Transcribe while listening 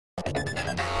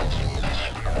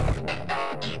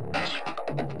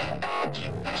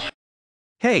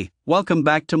Hey, welcome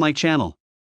back to my channel.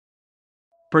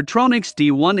 Pertronix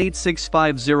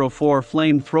D186504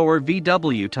 Flamethrower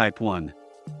VW Type 1.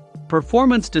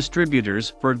 Performance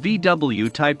distributors for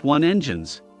VW Type 1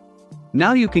 engines.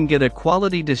 Now you can get a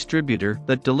quality distributor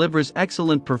that delivers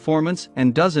excellent performance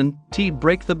and doesn't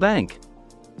break the bank.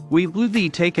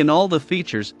 We've taken all the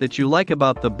features that you like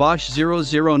about the Bosch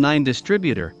 009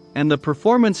 distributor and the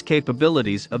performance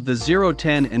capabilities of the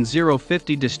 010 and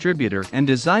 050 distributor and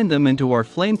designed them into our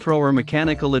Flamethrower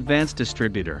Mechanical Advanced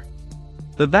distributor.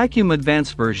 The Vacuum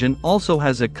Advanced version also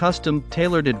has a custom,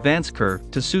 tailored advance curve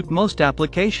to suit most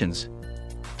applications.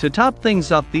 To top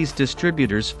things up, these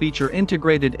distributors feature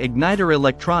integrated igniter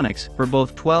electronics for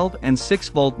both 12 and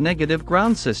 6-volt negative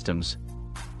ground systems.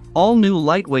 All new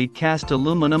lightweight cast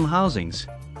aluminum housings.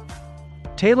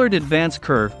 Tailored advance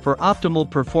curve for optimal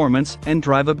performance and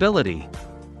drivability.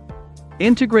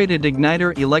 Integrated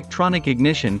igniter electronic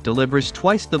ignition delivers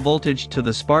twice the voltage to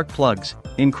the spark plugs,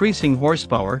 increasing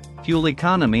horsepower, fuel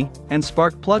economy, and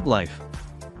spark plug life.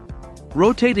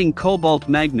 Rotating cobalt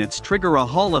magnets trigger a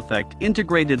Hall effect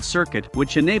integrated circuit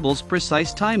which enables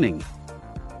precise timing.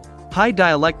 High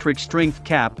dielectric strength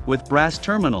cap with brass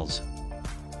terminals.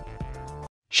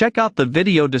 Check out the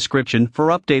video description for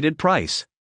updated price.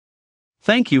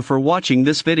 Thank you for watching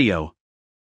this video.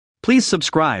 Please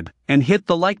subscribe and hit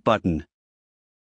the like button.